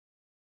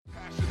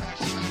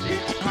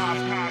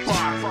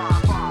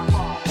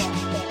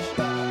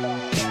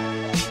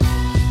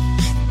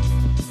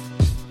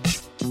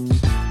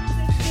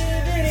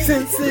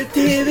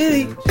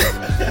sensitivity.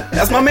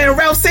 That's my man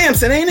Ralph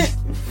Sampson, ain't it?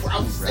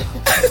 Ralph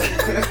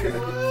Sampson.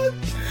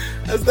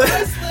 That's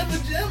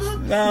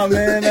nah,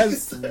 man,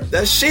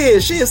 that's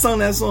shit. Shit sung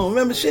that song.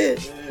 Remember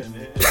shit?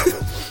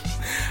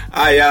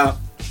 Alright, y'all.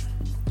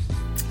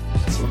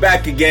 We're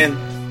back again.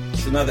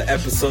 It's another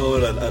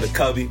episode of the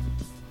Cubby.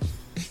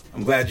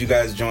 I'm glad you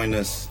guys joined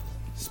us.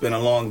 It's been a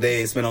long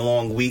day. It's been a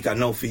long week, I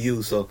know, for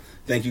you. So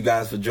thank you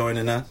guys for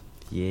joining us.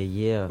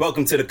 Yeah.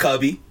 Welcome to the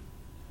Cubby.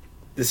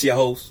 This is your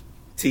host,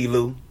 T.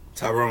 Lou,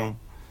 Tyrone.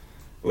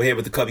 We're here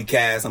with the Cubby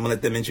Cast. I'm going to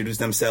let them introduce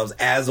themselves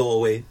as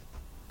always.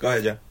 Go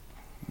ahead, John.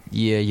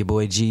 Yeah, your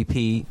boy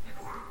GP.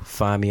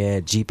 Find me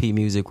at GP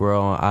Music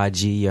World on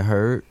IG, you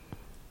heard?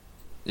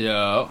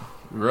 Yo,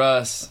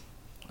 Russ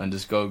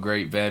 _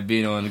 Great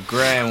Bambino on the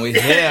gram. We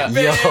here.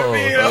 Yo. We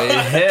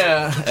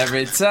here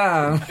every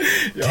time.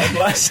 Yo, I'm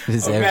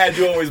glad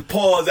you always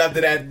pause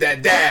after that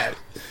dash.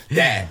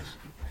 Dash.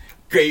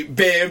 Great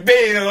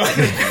Bambino.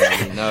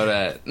 You know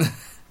that.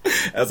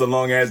 That's a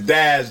long ass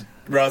dash,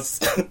 Russ.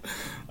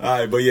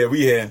 Alright, but yeah, we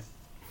here.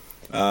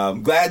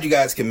 Glad you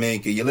guys can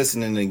make it. You're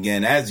listening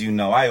again. As you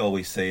know, I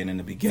always say it in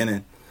the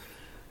beginning.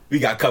 We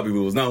got Cubby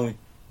rules, don't we?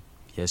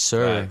 Yes,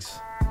 sir. Facts.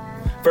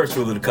 First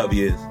rule of the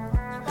Cubby is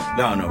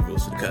there are no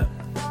rules for the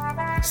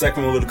Cubby.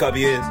 Second rule of the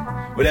Cubby is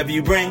whatever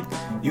you bring,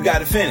 you got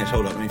to finish.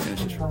 Hold up, let me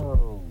finish this.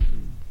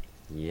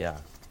 Yeah.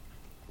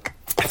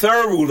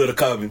 Third rule of the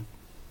Cubby: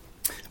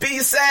 be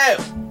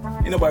yourself.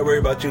 Ain't nobody worried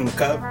about you in the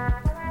Cubby.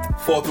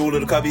 Fourth rule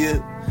of the Cubby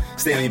is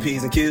stay on your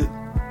P's and Q's,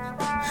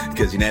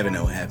 because you never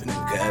know what happened in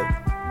the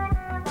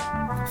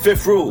Cubby.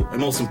 Fifth rule, and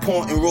most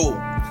important rule: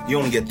 you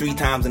only get 3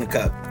 times in the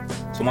Cubby.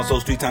 So once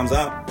those 3 times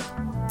up,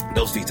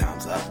 those 3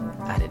 times up.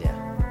 Out of there.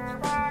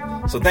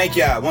 So thank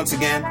y'all once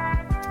again.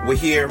 We're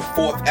here,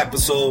 4th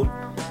episode.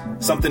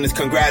 Something to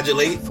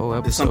congratulate.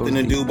 4 There's something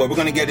to do, but we're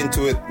gonna get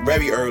into it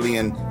very early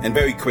and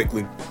very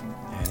quickly.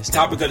 Yeah, The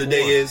topic of the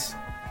day is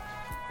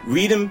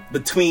reading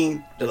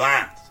between the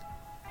lines.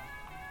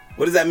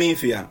 What does that mean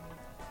for y'all?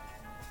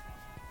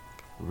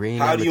 Reading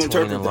How do you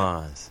between interpret the that?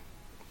 lines.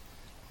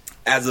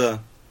 As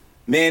a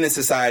man in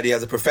society,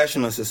 as a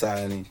professional in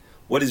society,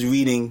 what does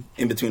reading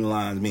in between the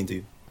lines mean to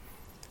you?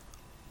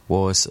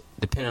 Well, it's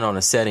depending on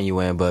the setting you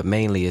in, but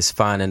mainly it's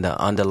finding the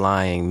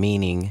underlying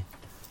meaning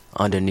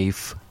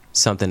underneath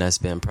something that's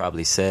been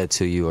probably said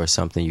to you or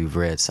something you've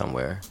read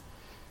somewhere.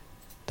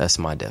 That's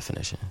my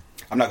definition.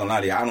 I'm not gonna lie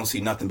to you, I don't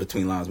see nothing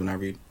between lines when I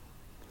read.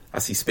 I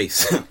see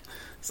space.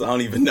 So I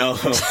don't even know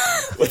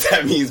what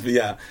that means for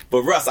y'all.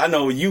 But Russ, I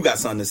know you got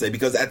something to say,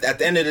 because at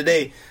the end of the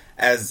day,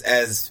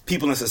 as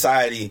people in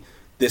society,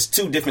 there's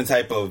 2 different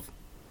type of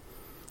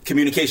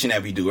communication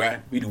that we do, right?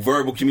 We do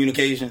verbal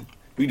communication.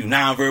 We do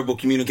nonverbal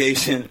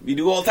communication. We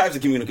do all types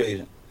of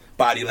communication.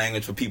 Body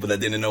language for people that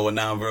didn't know what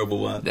nonverbal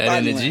was. That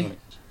Body energy. language.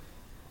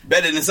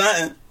 Better than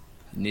something.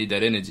 You need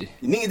that energy.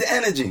 You need the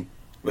energy.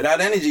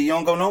 Without energy, you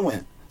don't go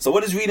nowhere. So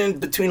what is reading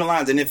between the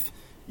lines? And if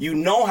you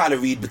know how to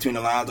read between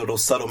the lines or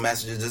those subtle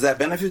messages, does that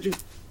benefit you?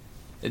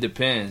 It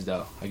depends,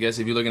 though. I guess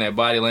if you're looking at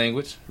body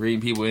language,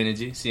 reading people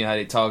energy, seeing how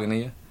they talking to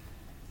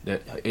you,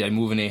 they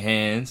moving their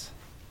hands.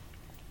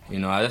 You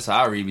know, that's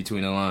how I read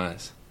between the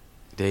lines.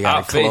 They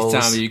I'll got close.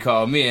 FaceTime you,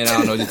 call me, and I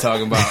don't know what you're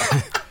talking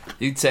about.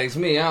 You text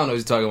me, I don't know what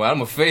you're talking about.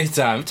 I'm a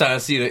FaceTime. I'm trying to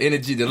see the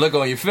energy, the look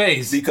on your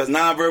face. Because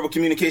nonverbal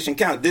communication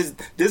counts.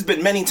 There's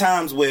been many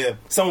times where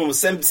someone would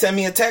send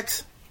me a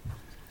text,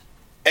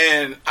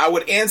 and I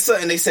would answer,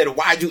 and they said,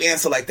 "Why'd you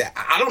answer like that?"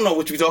 I don't know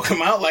what you're talking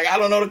about. Like, I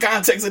don't know the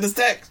context of this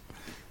text.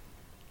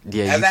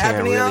 Yeah, Has you that can't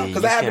happened to y'all? really.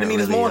 Because that happened to me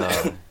this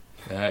morning.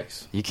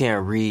 Facts. You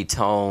can't read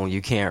tone.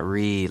 You can't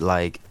read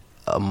like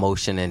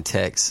emotion and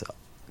text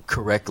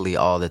correctly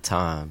all the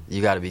time.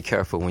 You got to be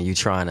careful when you're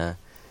trying to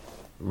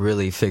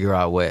really figure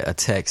out what a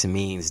text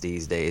means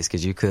these days,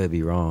 because you could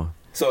be wrong.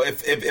 So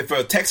if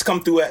a text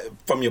come through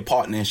from your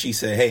partner and she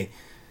said, "Hey,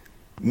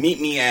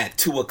 meet me at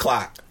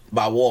 2:00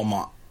 by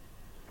Walmart,"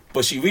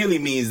 but she really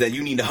means that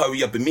you need to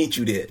hurry up and meet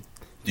you there,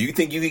 do you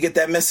think you could get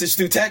that message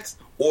through text,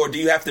 or do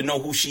you have to know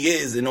who she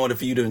is in order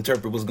for you to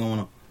interpret what's going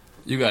on?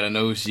 You got to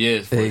know who she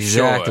is for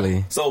Exactly.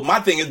 sure. So my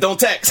thing is, don't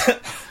text.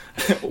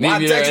 Meet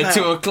me there text at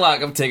now?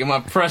 2:00. I'm taking my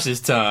precious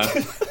time.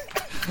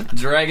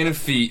 Dragging the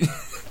feet.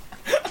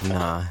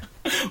 Nah.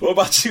 What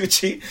about you,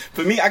 Chief?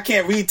 For me, I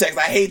can't read text.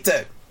 I hate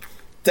text.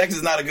 Text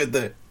is not a good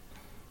thing.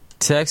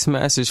 Text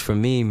message for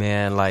me,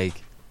 man, like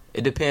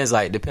it depends.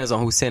 Like depends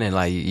on who's sending.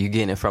 Like you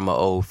getting it from an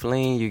old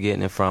fling, you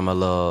getting it from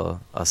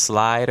a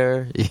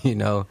slider. You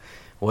know,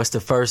 what's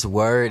the first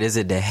word? Is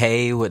it the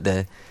hey with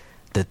the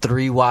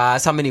 3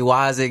 Y's? How many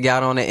Y's it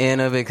got on the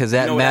end of it? Because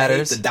that You know what I hate?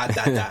 matters. The dot,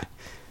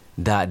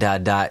 dot,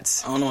 dot.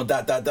 Dots. I don't know what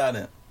dot, dot, dot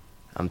is.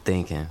 I'm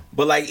thinking.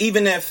 But like,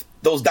 even if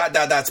those dot,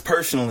 dot, dots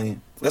personally,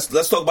 let's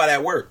talk about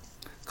at work.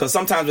 Because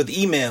sometimes with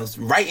emails,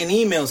 writing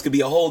emails could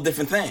be a whole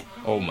different thing.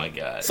 Oh my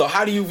God. So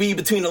how do you read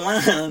between the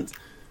lines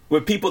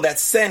with people that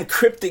send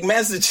cryptic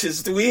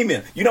messages through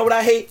email? You know what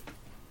I hate?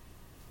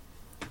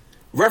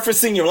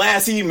 Referencing your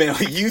last email,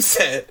 you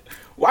said,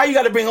 "Why you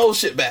got to bring old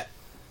shit back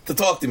to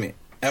talk to me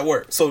at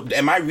work?" So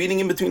am I reading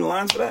in between the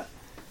lines for that?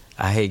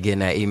 I hate getting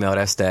that email.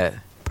 That's that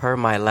per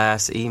my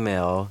last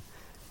email,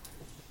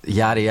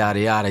 yada, yada,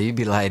 yada. You'd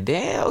be like,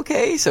 damn,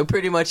 okay. So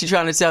pretty much you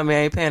trying to tell me I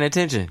ain't paying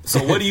attention.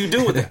 So what do you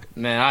do with that?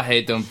 Man, I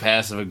hate them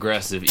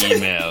passive-aggressive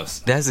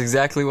emails. That's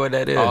exactly what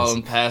that is. All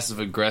them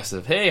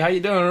passive-aggressive. Hey, how you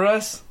doing,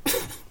 Russ?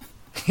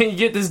 Can you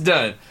get this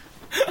done?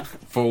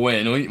 For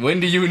when? When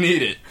do you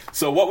need it?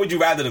 So what would you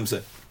rather them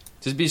say?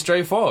 Just be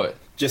straightforward.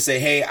 Just say,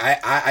 hey,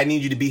 I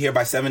need you to be here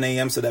by 7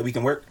 a.m. so that we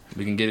can work?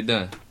 We can get it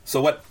done.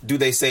 So what do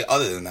they say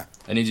other than that?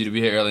 I need you to be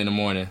here early in the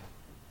morning.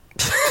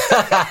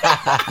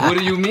 What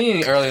do you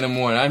mean early in the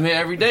morning? I'm here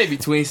every day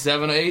between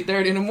 7 or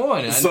 8:30 in the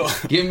morning. So,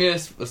 give me a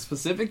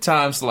specific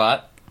time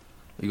slot.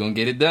 We're going to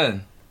get it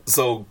done.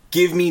 So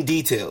give me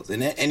details.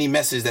 And any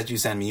message that you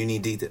send me, you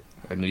need details.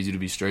 I need you to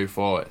be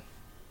straightforward.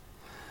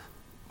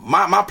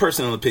 My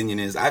personal opinion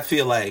is I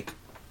feel like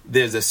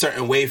there's a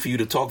certain way for you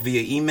to talk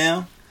via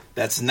email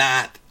that's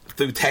not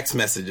through text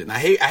messaging. I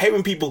hate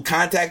when people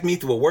contact me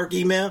through a work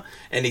email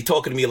and they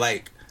talking to me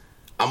like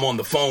I'm on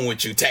the phone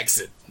with you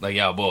texting. Like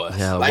y'all boys.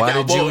 Yeah, Like why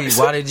y'all did boys.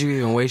 why did you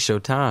even waste your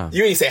time?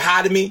 You ain't say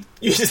hi to me.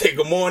 You just say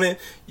good morning.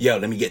 Yo,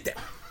 let me get that.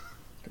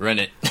 Run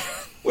it.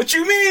 What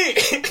you mean?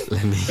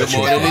 Let me Good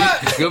morning.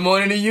 Good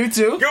morning to you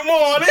too. Good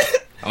morning.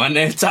 My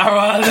name's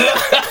Tyrod.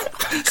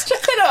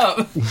 Straight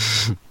up.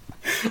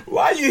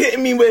 Why are you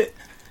hitting me with,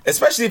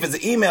 especially if it's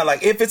an email,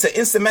 like if it's an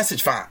instant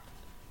message, fine.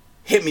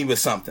 Hit me with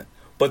something.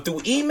 But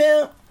through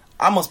email,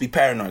 I must be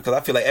paranoid because I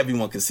feel like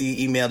everyone can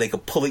see email. They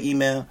could pull an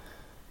email.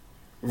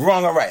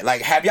 Wrong or right?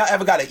 Like, have y'all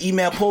ever got an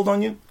email pulled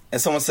on you?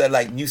 And someone said,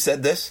 like, you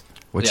said this?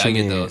 What Yeah, you I get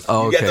mean? those.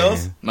 Oh, You get okay.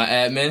 those? My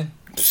admin,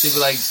 she was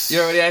like, you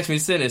already asked me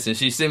to send this, and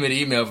she sent me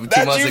the email from 2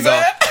 That months you ago.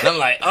 said? And I'm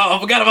like, oh, I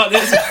forgot about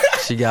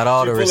this. She got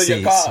all the She pulling your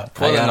receipts. card. I got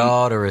Pulling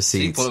all the She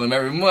receipts. pulling them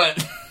every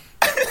month.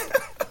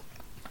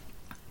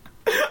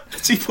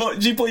 She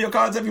pull your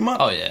cards every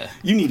month? Oh, yeah.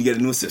 You need to get a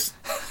new assistant.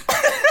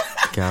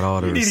 Got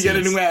all the You need to receipts. get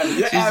a new admin.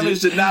 Your admin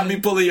just- should not be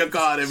pulling your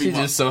card every She's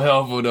month. just so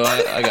helpful, though.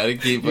 I got to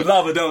keep You her.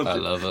 love it, don't you? I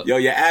love it. Yo,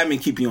 your admin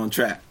keep you on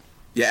track.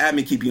 Your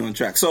admin keep you on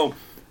track. So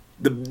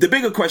the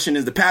bigger question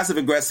is the passive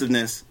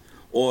aggressiveness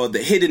or the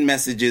hidden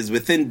messages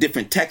within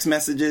different text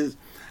messages.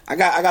 I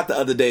got the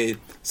other day,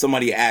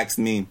 somebody asked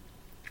me,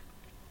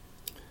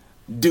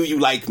 do you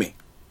like me?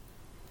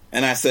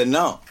 And I said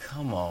no.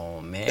 Come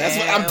on, man. That's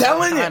what I'm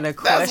telling you. What kind of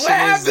That's what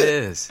question is happened.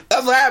 this?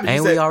 That's what happened. He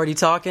Ain't said, we already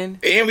talking?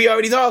 and we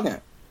already talking.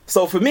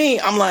 So for me,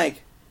 I'm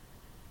like,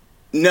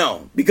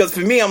 no. Because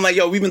for me, I'm like,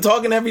 yo, we've been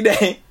talking every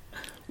day.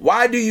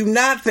 Why do you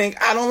not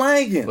think I don't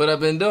like him? What I've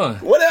been doing?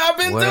 What have I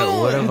been What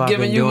doing? have I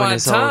Giving been you doing my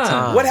this whole time.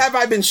 time? What have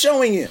I been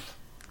showing you?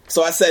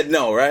 So I said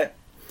no, right?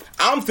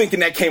 I'm thinking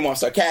that came off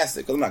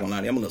sarcastic. Because I'm not going to lie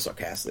to you, I'm a little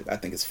sarcastic. I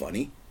think it's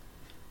funny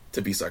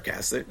to be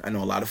sarcastic. I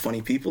know a lot of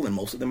funny people, and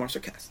most of them are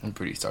sarcastic. I'm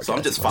pretty sarcastic. So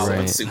I'm just following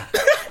Right. suit.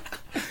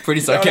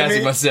 pretty know what I sarcastic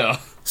mean?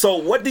 myself. So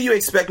what do you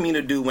expect me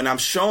to do when I'm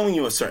showing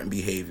you a certain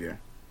behavior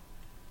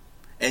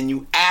and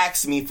you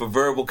ask me for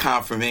verbal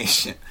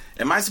confirmation?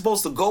 Am I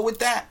supposed to go with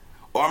that?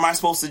 Or am I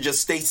supposed to just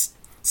stay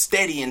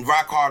steady and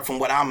rock hard from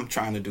what I'm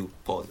trying to do?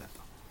 Pause that.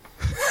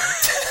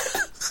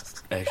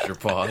 Extra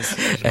pause.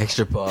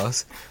 Extra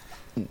pause.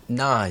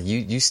 Nah,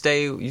 you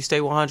stay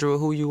 100 with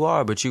who you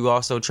are, but you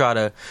also try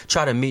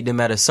to meet them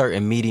at a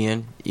certain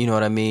median. You know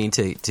what I mean,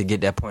 to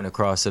get that point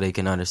across so they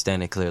can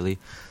understand it clearly,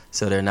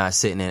 so they're not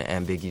sitting in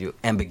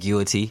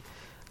ambiguity.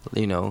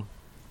 You know,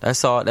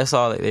 that's all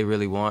they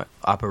really want,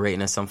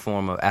 operating in some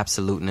form of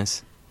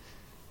absoluteness.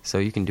 So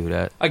you can do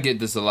that. I get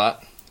this a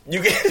lot.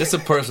 You get It's a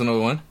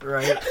personal one.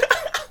 Right.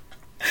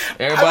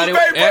 Everybody,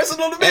 very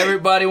personal to me.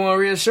 Everybody want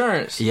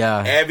reassurance.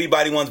 Yeah.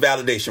 Everybody wants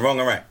validation, wrong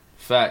or right?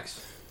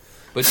 Facts.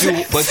 But you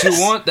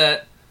want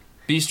that.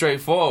 Be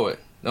straightforward.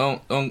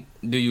 Don't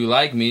do you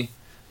like me?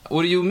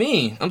 What do you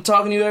mean? I'm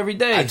talking to you every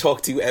day. I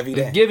talk to you every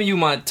day. I'm giving you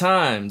my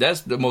time.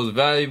 That's the most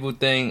valuable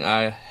thing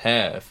I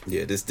have.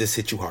 Yeah, this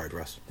hit you hard,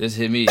 Russ. This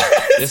hit me.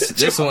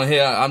 This one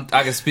here,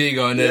 I can speak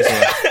on this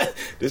one.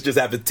 This just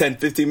happened 10,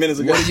 15 minutes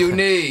ago. What do you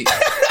need?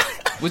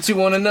 What you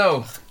want to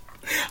know?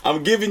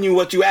 I'm giving you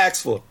what you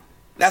asked for.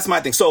 That's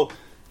my thing. So,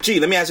 G,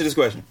 let me ask you this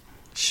question.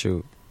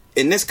 Shoot.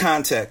 In this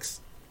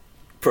context,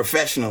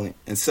 professionally,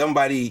 and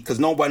somebody, because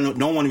no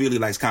one really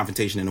likes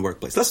confrontation in the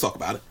workplace. Let's talk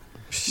about it.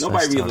 Nobody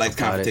Let's really talk likes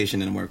about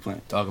confrontation in the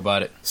workplace. Talk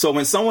about it. So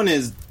when someone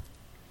is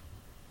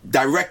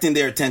directing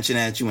their attention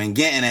at you and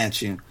getting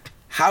at you,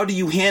 how do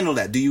you handle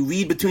that? Do you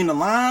read between the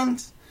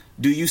lines?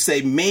 Do you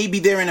say maybe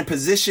they're in a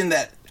position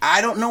that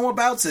I don't know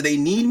about, so they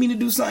need me to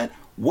do something?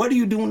 What do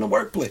you do in the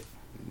workplace?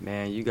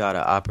 Man, you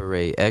gotta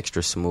operate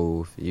extra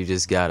smooth. You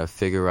just gotta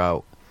figure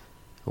out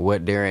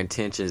what their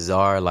intentions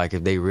are. Like,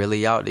 if they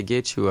really out to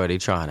get you, are they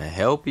trying to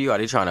help you? Are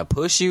they trying to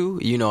push you?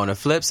 You know, on the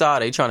flip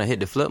side, are they trying to hit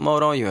the flip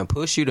mode on you and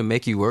push you to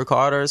make you work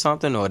harder or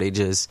something? Or are they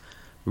just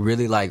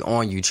really like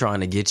on you,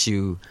 trying to get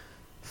you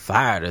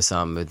fired or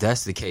something? If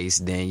that's the case,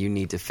 then you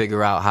need to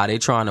figure out how they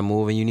trying to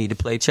move, and you need to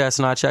play chess,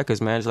 not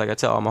checkers, man. Just like I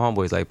tell all my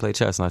homeboys, like, play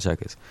chess, not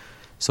checkers.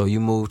 So you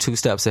move 2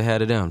 steps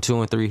ahead of them,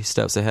 2 and 3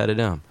 steps ahead of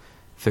them.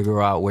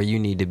 Figure out where you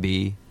need to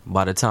be.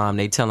 By the time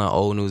they telling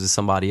old news to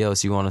somebody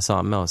else, you on to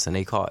something else, and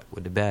they caught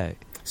with the bag.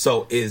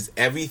 So is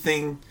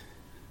everything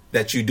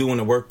that you do in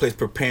the workplace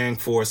preparing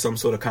for some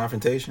sort of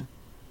confrontation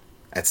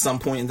at some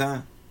point in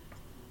time?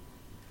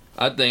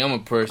 I think I'm a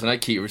person. I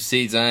keep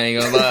receipts. I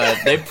ain't gonna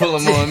lie. They pull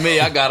them on me.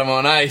 I got them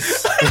on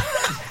ice.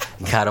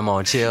 Got him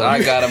on chill.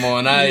 I got them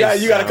on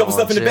ice. You got a couple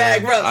stuff in the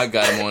bag, bro. I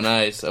got them on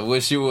ice. I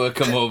wish you would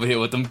come over here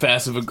with them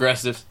passive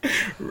aggressives.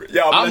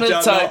 Yo, I'm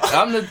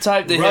the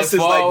type to Russ hit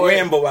is like forward.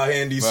 Rambo out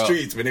here in these Bro.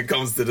 streets when it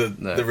comes to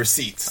the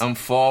receipts. I'm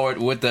forward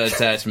with the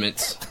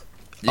attachments.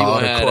 You All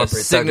gonna the have the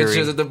corporate signatures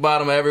thuggery. at the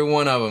bottom of every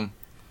one of them.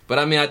 But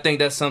I mean, I think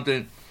that's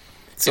something.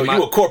 So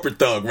you a corporate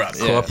thug, Russ.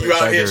 Yeah. Corporate You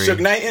out here thuggery. Suge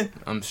Knighting?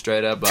 I'm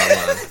straight up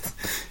out line.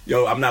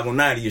 Yo, I'm not gonna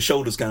lie to you. Your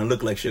shoulders kind of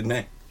look like Suge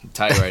Knight. I'm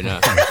tight right now.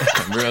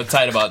 I'm real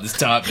tight about this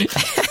topic.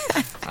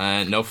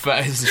 No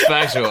facts. This is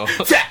factual.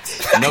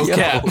 No Yo.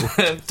 cap.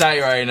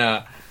 Tight right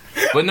now.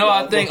 But no,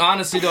 I think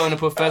honestly though, in a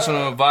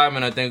professional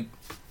environment, I think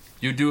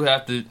you do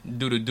have to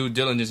do the due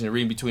diligence and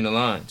read between the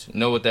lines.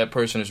 Know what that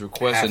person is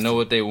requesting. Know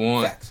what they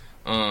want. Facts.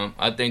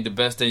 I think the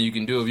best thing you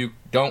can do if you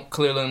don't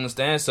clearly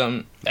understand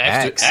something,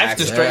 ask Ask.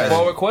 the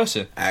straightforward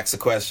question. Ask a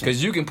question.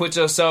 Because you can put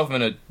yourself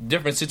in a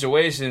different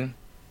situation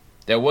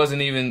that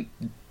wasn't even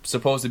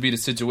supposed to be the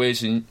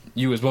situation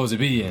you were supposed to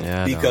be in.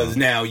 Yeah, Because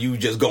now you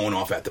just going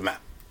off at the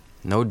map.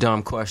 no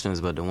dumb questions,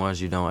 but the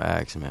ones you don't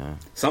ask, man.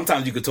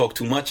 Sometimes you could talk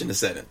too much in the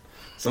setting.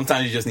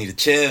 Sometimes you just need to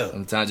chill.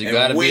 Sometimes you and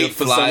gotta be a wait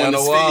for fly someone on the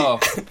to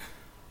wall. speak.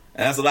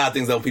 And that's a lot of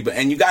things that people.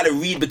 And you got to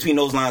read between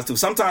those lines too.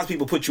 Sometimes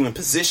people put you in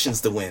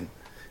positions to win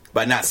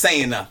by not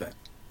saying nothing.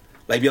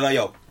 Like, you're like,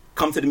 yo,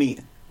 come to the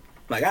meeting.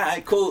 Like, all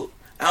right, cool.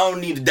 I don't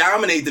need to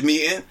dominate the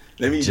meeting.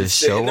 Let me just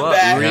sit show in the up.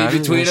 back. Yeah, Read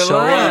between just the show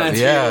lines.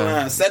 up.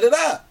 Yeah. Set it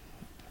up.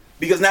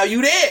 Because now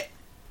you there.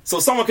 So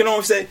someone can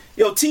always say,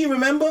 yo, T,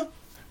 remember?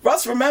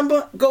 Russ,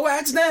 remember? Go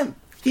ask them.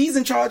 He's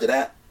in charge of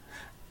that.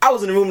 I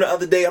was in the room the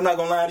other day. I'm not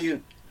going to lie to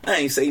you. I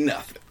ain't say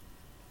nothing.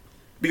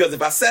 Because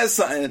if I said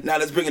something, now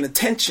that's bringing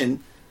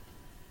attention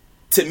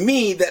to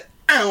me that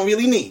I don't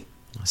really need.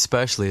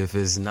 Especially if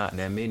it's not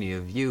that many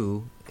of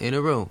you in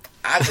a room.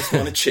 I just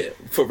want to chill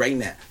for right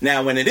now.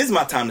 Now, when it is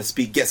my time to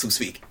speak, guess who's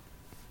speaking?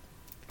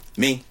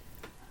 Me.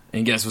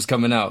 And guess what's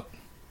coming out?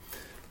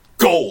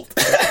 Gold.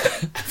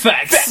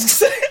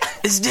 Facts.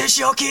 Is this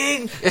your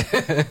king?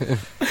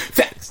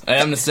 Facts. I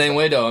am the same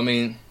way though. I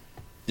mean,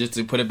 just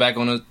to put it back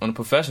on a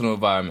professional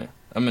environment.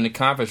 I'm in the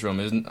conference room.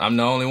 I'm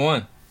the only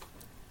one.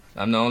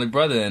 I'm the only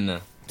brother in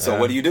there. So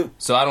what do you do?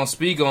 So I don't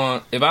speak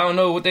on. If I don't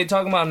know what they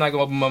talking about, I'm not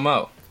gonna open my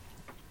mouth.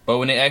 But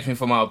when they ask me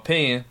for my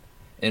opinion,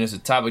 and it's a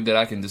topic that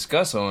I can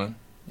discuss on,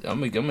 I'm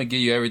gonna give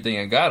you everything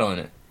I got on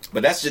it.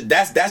 But that's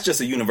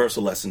just a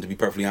universal lesson, to be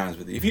perfectly honest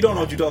with you. If you don't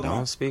know what you're talking Don't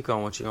about, speak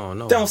on what you don't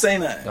know. don't say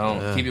nothing.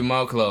 Don't keep your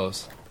mouth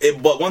closed.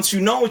 But once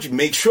you know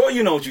make sure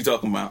you know what you're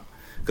talking about.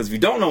 Because if you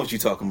don't know what you're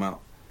talking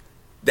about,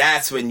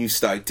 that's when you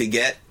start to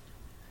get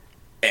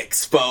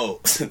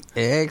exposed.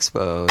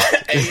 Exposed.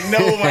 Ain't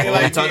nobody When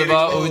like we talk being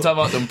about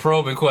exposed. them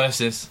probing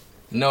questions.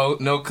 No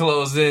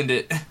closed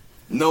ended.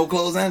 No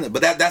close ended.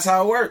 But that's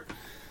how it works.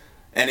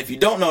 And if you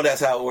don't know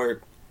that's how it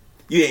works,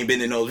 you ain't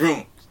been in those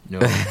rooms. No.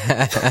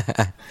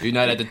 You're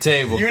not at the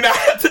table. You're not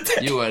at the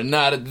table. You are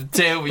not at the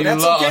table. You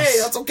That's lost. okay.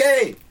 That's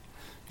okay.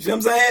 You see what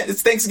I'm saying?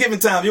 It's Thanksgiving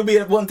time. You'll be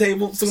at one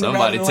table sooner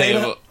Somebody rather than later.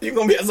 table. You're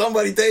gonna be at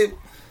somebody's table.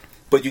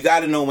 But you got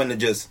to know when to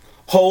just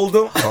hold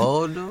them,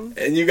 Hold them.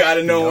 and you got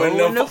to know when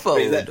Know when to to fold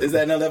Is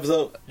that another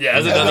episode? Yeah,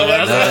 that's another one.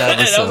 Another That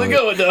was a episode.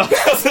 good one, though.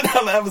 That's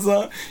another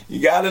episode.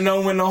 You got to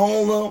know when to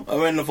hold them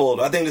or when to fold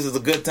them. I think this is a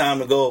good time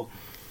to go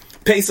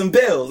pay some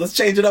bills. Let's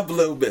change it up a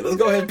little bit. Let's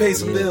go ahead and pay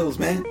some bills,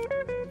 man.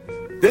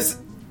 This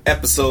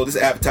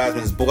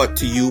advertisement is brought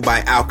to you by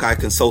Alki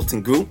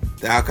Consulting Group.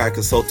 The Alki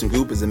Consulting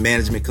Group is a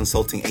management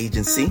consulting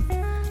agency.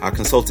 Our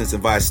consultants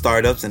advise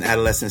startups and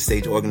adolescent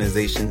stage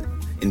organizations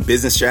in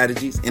business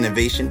strategies,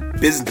 innovation,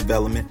 business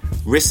development,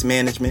 risk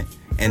management,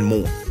 and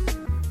more.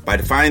 By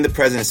defining the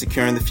present and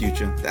securing the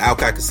future, the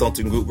Alki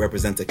Consulting Group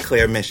represents a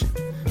clear mission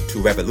to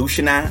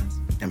revolutionize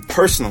and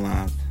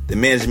personalize the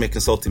management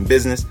consulting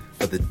business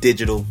for the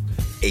digital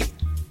age.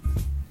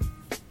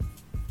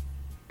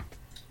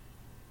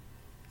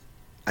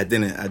 I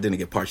didn't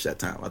get parched that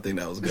time. I think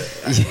that was good.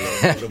 I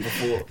had a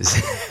little water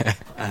before.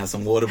 I had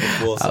some water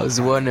before. So I was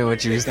wondering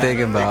what you was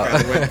thinking about.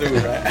 Kinda went through,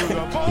 right?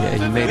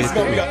 Yeah, you made it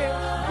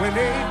through. When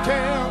they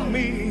tell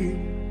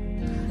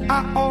me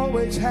I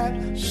always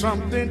have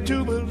something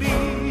to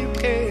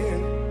believe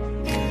in.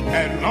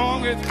 As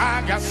long as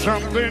I got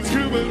something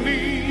to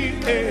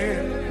believe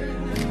in.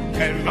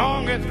 As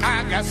long as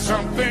I got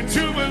something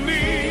to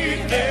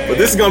believe in. But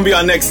this is gonna be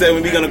our next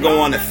segment. We're gonna go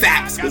on to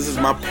facts. This is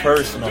my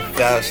personal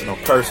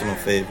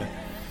favorite.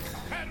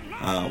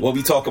 What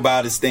we talk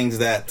about is things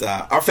that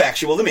are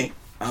factual to me.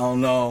 I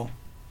don't know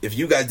if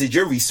you guys did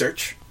your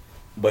research,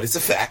 but it's a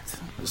fact.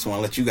 I just want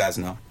to let you guys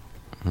know.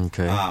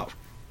 Okay.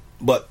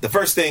 But the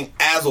first thing,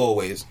 as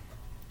always,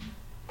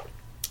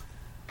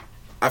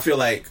 I feel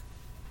like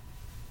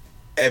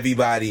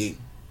everybody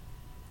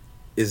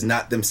is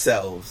not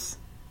themselves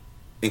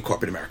in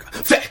corporate America.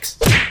 Facts.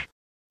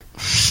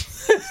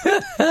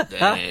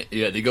 Dang,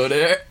 you had to go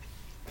there.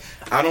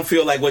 I don't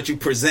feel like what you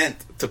present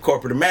to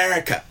corporate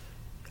America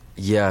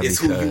Yeah, is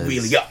because who you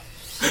really are.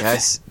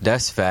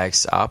 That's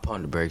facts. I'll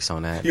pump the brakes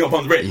on that. You gonna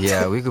pump the brakes?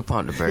 Yeah, we could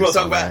pump the brakes wanna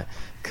talk on about that.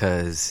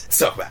 Cause Let's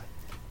talk about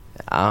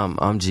it. I'm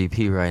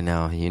GP right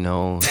now. You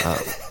know,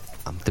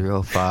 I'm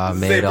 305,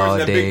 The made same all person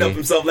that picked day. up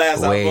himself last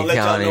time. I'm Wade gonna let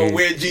y'all know County,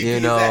 where GP you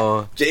is know.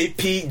 at.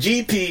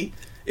 GP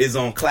is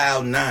on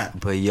cloud 9.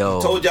 But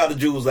yo, Told y'all the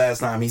jewels last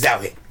time. He's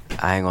out here.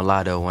 I ain't gonna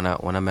lie though. When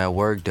I'm at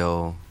work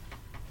though,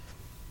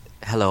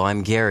 hello,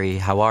 I'm Gary.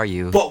 How are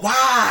you? But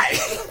why?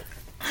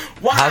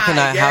 Why? How can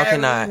I Russ,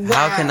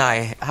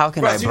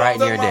 you know what I'm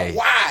brighten your talking day? about?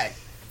 Why?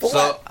 For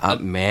So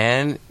what?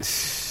 Man,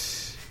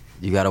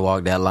 you gotta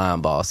walk that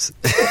line, boss.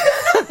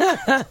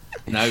 not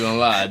gonna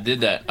lie, I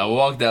did that. I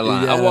walked that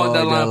line. You I gotta walked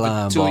that walk that line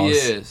line, for 2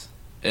 boss. years,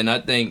 and I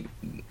think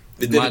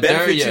Did my it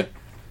benefit third you? year.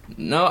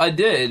 No, I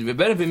did. It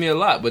benefited me a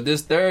lot. But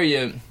this third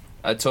year,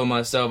 I told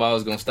myself I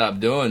was gonna stop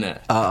doing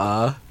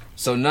that.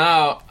 So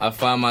now I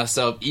find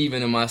myself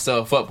evening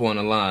myself up on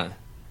the line.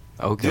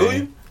 Okay. Do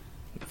you?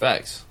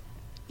 Facts.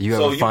 You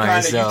So ever you find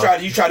kind of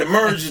yourself? you try to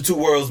merge the two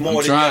worlds more I'm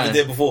than trying. you ever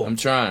did before. I'm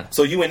trying.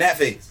 So you in that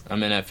phase?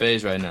 I'm in that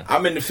phase right now.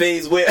 I'm in the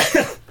phase where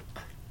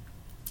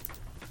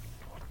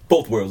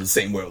both worlds are the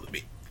same world to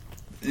me.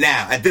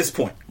 Now, at this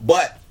point.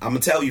 But I'm gonna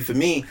tell you, for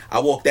me, I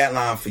walked that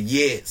line for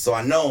years, so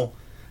I know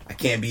I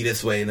can't be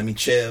this way. Let me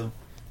chill.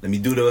 Let me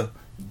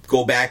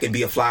go back and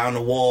be a fly on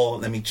the wall.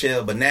 Let me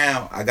chill. But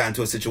now I got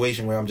into a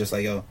situation where I'm just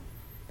like, yo,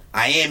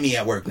 I am me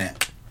at work now.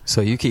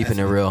 So you keeping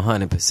it real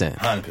 100%.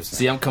 100%.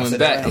 See, I'm coming I said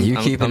back. that right. You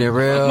keeping it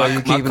real, My, you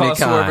my keeping car it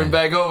kind. swerving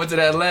back over to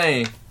that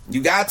lane.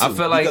 You got to. I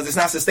feel like- because it's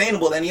not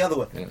sustainable any other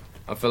way. Yeah.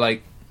 I feel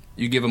like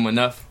you give them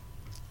enough.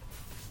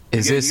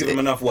 Is You this give them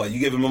enough what? You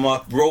give them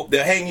enough rope,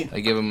 they'll hang you.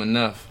 I give them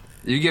enough.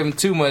 You give them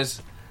too much,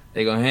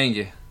 they gonna hang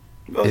you.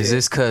 Oh, is yeah.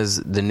 this because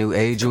the new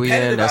age we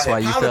Competitive in? That's out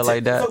why here. you feel Politics.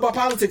 like that? Talk about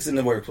politics in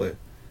the workplace.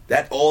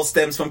 That all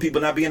stems from people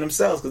not being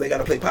themselves because they got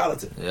to play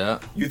politics. Yeah,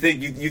 You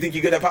think you think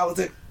you good at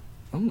politics?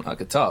 I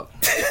could talk.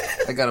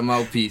 I got a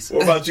mouthpiece.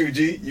 What about you,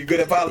 G? You good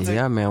at politics?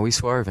 Yeah, man, we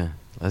swerving.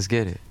 Let's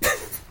get it.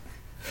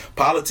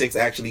 Politics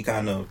actually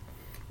kind of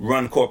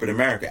run corporate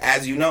America.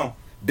 As you know,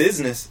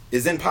 business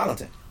is in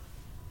politics.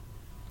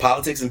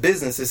 Politics and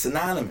business is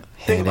synonymous.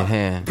 Think Hand in about it.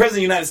 hand. President of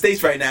the United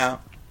States right now.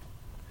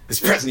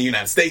 This president of the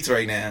United States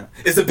right now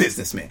is a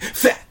businessman.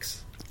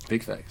 Facts.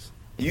 Big facts.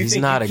 You He's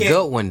think not you a can't-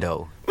 good one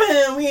though.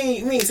 Man, we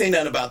ain't say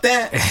nothing about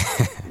that.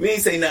 We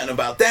ain't say nothing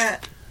about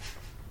that.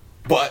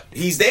 But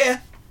he's there.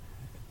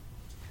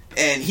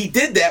 And he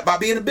did that by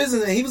being a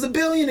businessman. He was a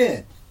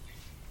billionaire.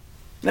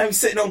 Now he's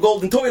sitting on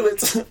golden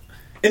toilets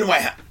in the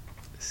White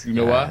House. You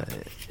know why?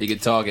 He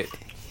could talk it.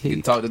 He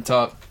can talk the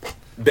talk.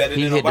 Better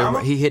He than hit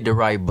Obama? he hit the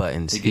right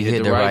buttons. He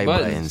hit the right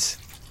buttons.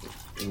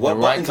 What The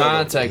right buttons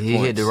are those? contact He hit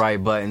points. the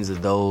right buttons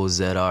of those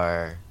that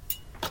are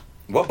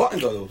What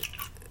buttons are those?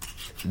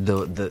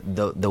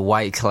 the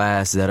white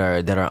class that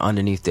are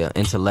underneath the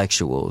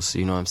intellectuals.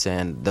 You know what I'm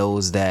saying?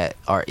 Those that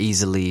are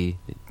easily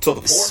So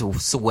the poor?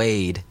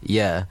 swayed.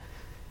 Yeah.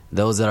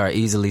 Those that are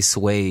easily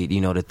swayed,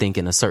 you know, to think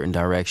in a certain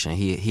direction.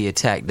 He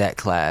attacked that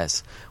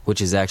class,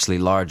 which is actually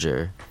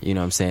larger, you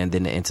know what I'm saying,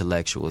 than the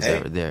intellectuals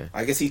that were there.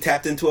 I guess he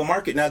tapped into a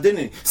market now,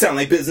 didn't he? Sound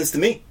like business to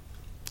me.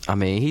 I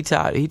mean, he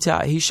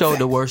showed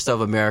the worst of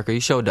America. He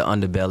showed the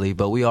underbelly,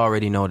 but we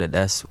already know that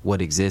that's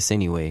what exists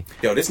anyway.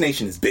 Yo, this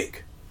nation is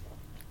big.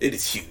 It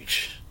is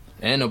huge.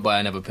 And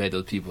nobody never paid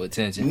those people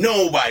attention.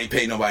 Nobody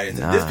paid nobody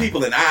attention. Nah. There's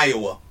people in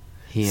Iowa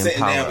He sitting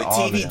down empowered with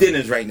all of TV them.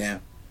 dinners right now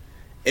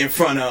in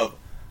front of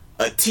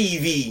a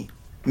TV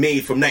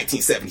made from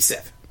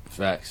 1977.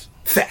 Facts.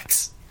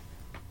 Facts.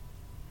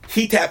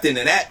 He tapped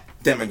into that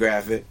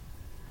demographic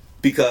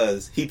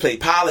because he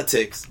played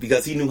politics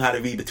because he knew how to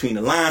read between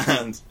the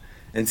lines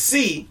and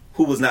see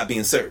who was not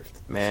being served.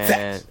 Man,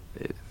 Facts.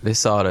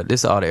 this all the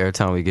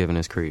airtime we giving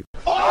this creep.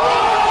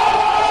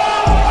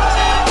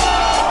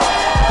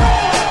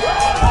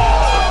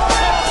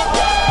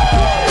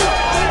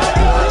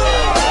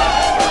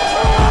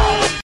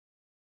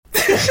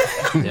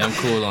 Yeah, I'm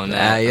cool on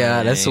that.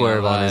 Yeah, that's I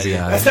swerve ain't on his gonna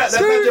lie. guy. That's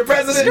not your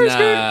president?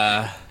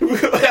 Nah.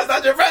 That's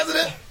not your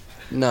president?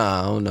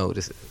 Nah, I don't know what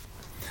this is.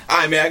 All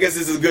right, man. I guess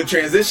this is a good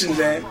transition,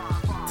 man,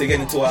 to get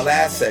into our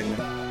last segment.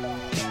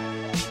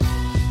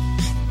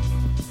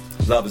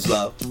 Love is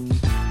love.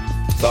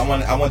 So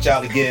I want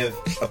y'all to give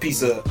a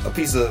piece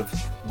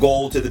of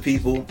gold to the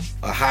people.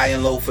 A high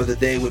and low for the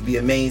day would be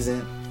amazing.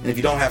 And if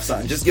you don't have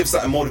something, just give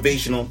something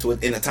motivational to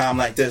it in a time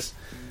like this,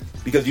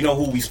 because you know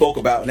who we spoke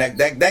about, and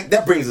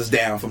that brings us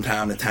down from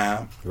time to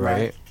time.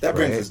 Right. That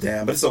brings us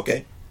down, but it's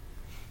okay.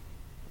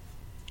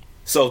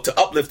 So to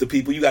uplift the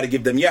people, you got to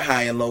give them your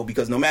high and low,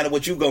 because no matter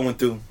what you're going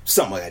through,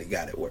 somebody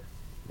got it work.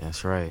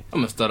 That's right. I'm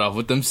gonna start off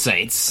with them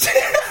Saints.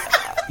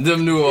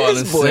 Them New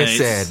Orleans This boy Saints.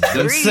 said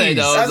Them threes.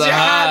 Saints. That That's was a your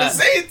high, the high.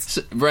 Saints.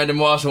 Brandon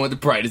Marshall went to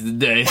practice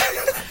today.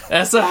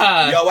 That's a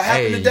high. Yo, what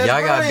happened Hey, to Des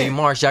y'all got B Bryant?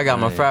 Marsh. Y'all got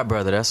my Man. frat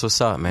brother. That's what's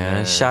up, man.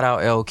 Man. Shout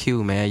out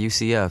LQ, man.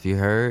 UCF. You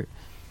heard?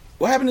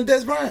 What happened to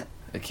Des Bryant?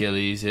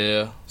 Achilles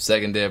here.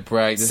 Second day of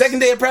practice. Second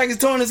day of practice,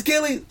 torn his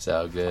Achilles. It's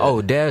all good.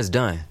 Oh, Dad's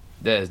done.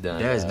 that's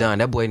done. Dad's done.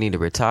 That boy need to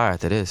retire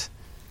after this.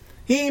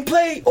 He ain't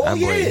played all That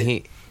boy, year.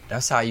 he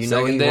That's how you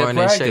know Second he day of weren't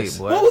in practice. shape,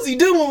 boy. What was he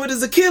doing with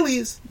his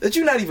Achilles that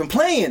you're not even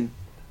playing?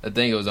 I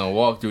think it was on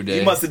walkthrough day.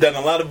 He must have done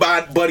a lot of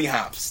buddy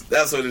hops.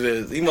 That's what it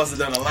is. He must have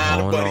done a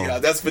lot of buddy hops.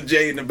 That's for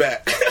Jay in the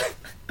back.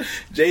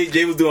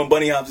 Jay was doing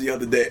bunny hops the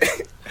other day,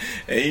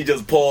 and he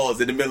just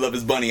paused in the middle of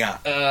his bunny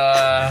hop.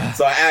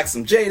 So I asked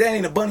him, Jay, that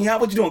ain't a bunny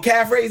hop. What you doing,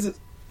 calf raises?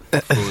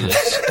 Foolish.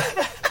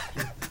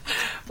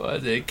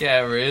 What's it,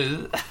 calf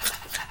raises?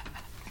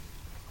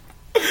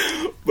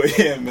 But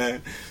yeah,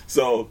 man.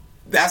 So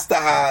that's the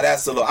high.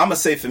 That's the low. I'm gonna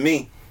say for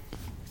me,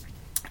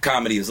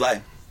 comedy is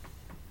life.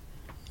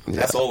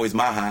 That's always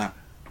my high,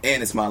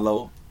 and it's my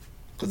low.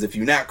 Because if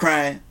you're not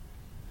crying,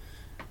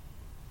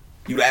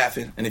 you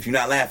laughing, and if you're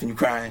not laughing, you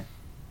crying,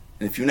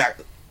 and if you're not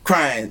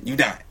crying, you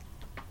dying.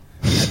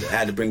 I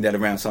had to bring that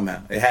around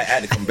somehow. It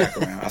had to come back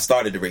around. I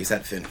started the race,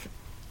 had to finish it.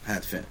 I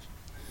had to finish.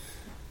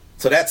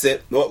 So that's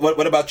it.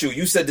 What about you?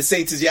 You said the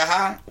Saints is your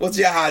high. What's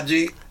your high,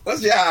 G?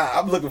 What's your high?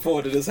 I'm looking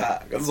forward to this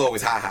high. It's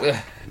always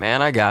high.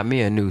 Man, I got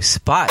me a new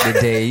spot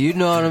today. You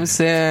know what I'm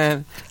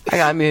saying? I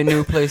got me a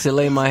new place to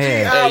lay my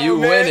head. Hey, you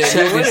winning. Check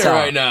You winning this out.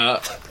 right now.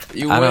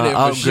 You I winning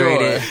done for sure.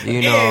 upgraded,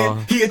 you know.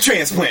 And he a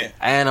transplant.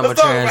 And I'm a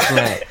Let's talk about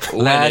transplant. it.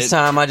 Last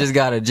time I just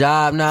got a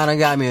job. Now I done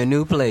got me a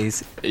new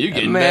place. You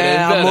getting Man,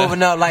 better and better. I'm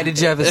moving up like the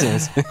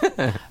Jeffersons.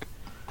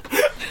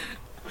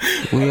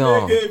 We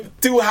on.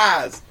 Two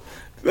highs.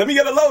 Let me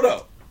get a low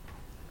though.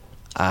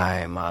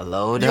 Alright, my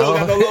low You don't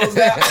got no though. lows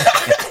now.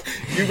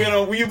 You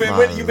been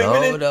winning.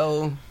 Low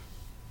though.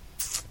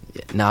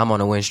 Yeah, nah, I'm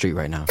on a win streak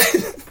right now.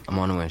 I'm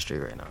on a win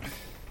streak right now.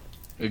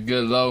 A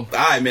good low. All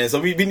right, man. So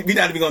we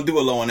not even gonna do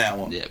a low on that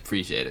one. Yeah,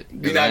 appreciate it.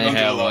 We not gonna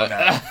do a low on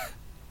that.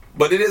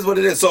 But it is what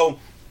it is. So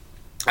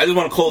I just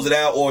want to close it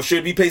out. Or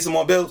should we pay some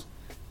more bills?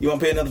 You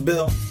want to pay another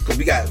bill? Because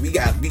we got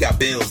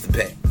bills to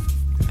pay.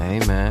 Hey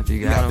man, if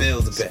you got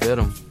bills them, to pay. spit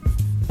them.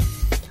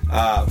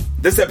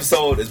 This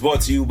episode is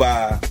brought to you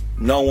by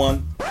no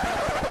one.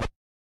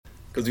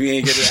 Because we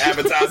ain't get to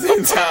advertise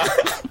in time.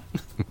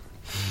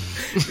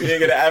 We ain't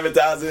get to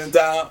advertise in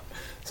time.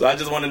 So I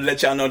just wanted to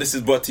let y'all know this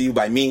is brought to you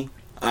by me.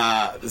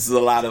 This is a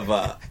lot of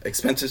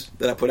expenses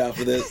that I put out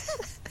for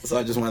this. So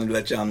I just wanted to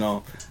let y'all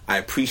know I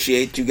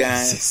appreciate you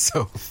guys. It's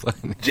so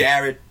funny.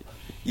 Jared,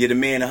 you're the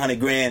man,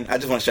 $100,000. I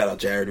just want to shout out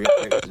Jared real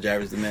quick.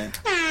 Jared's the man.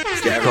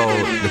 Jared.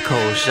 The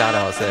cold shout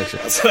out section.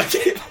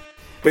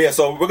 But yeah,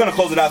 so we're going to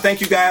close it out. Thank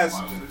you guys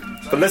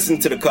for listening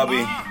to the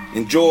Cubby.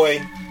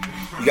 Enjoy.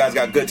 You guys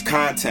got good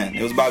content.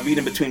 It was about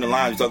reading between the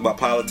lines. We talked about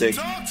politics.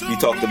 We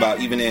talked about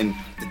even in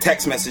the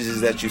text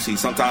messages that you see.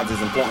 Sometimes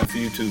it's important for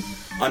you to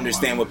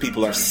understand what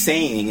people are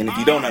saying. And if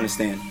you don't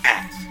understand,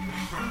 ask.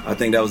 I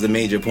think that was the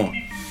major point.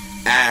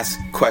 Ask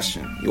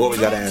questions. You always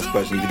got to ask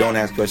questions. If you don't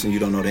ask questions, you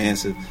don't know the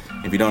answer.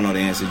 If you don't know the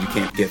answer, you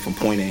can't get from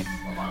point A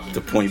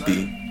to point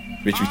B,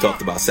 which we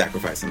talked about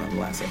sacrificing on the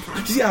last episode.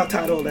 Did you see how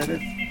tight all that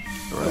is?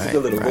 That's a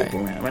good little rope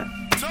around, right?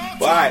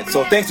 Well, all right,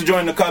 so thanks for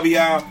joining the Cubby,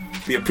 y'all.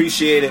 We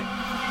appreciate it.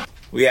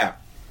 We out.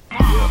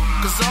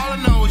 Cause all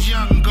I know is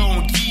young and go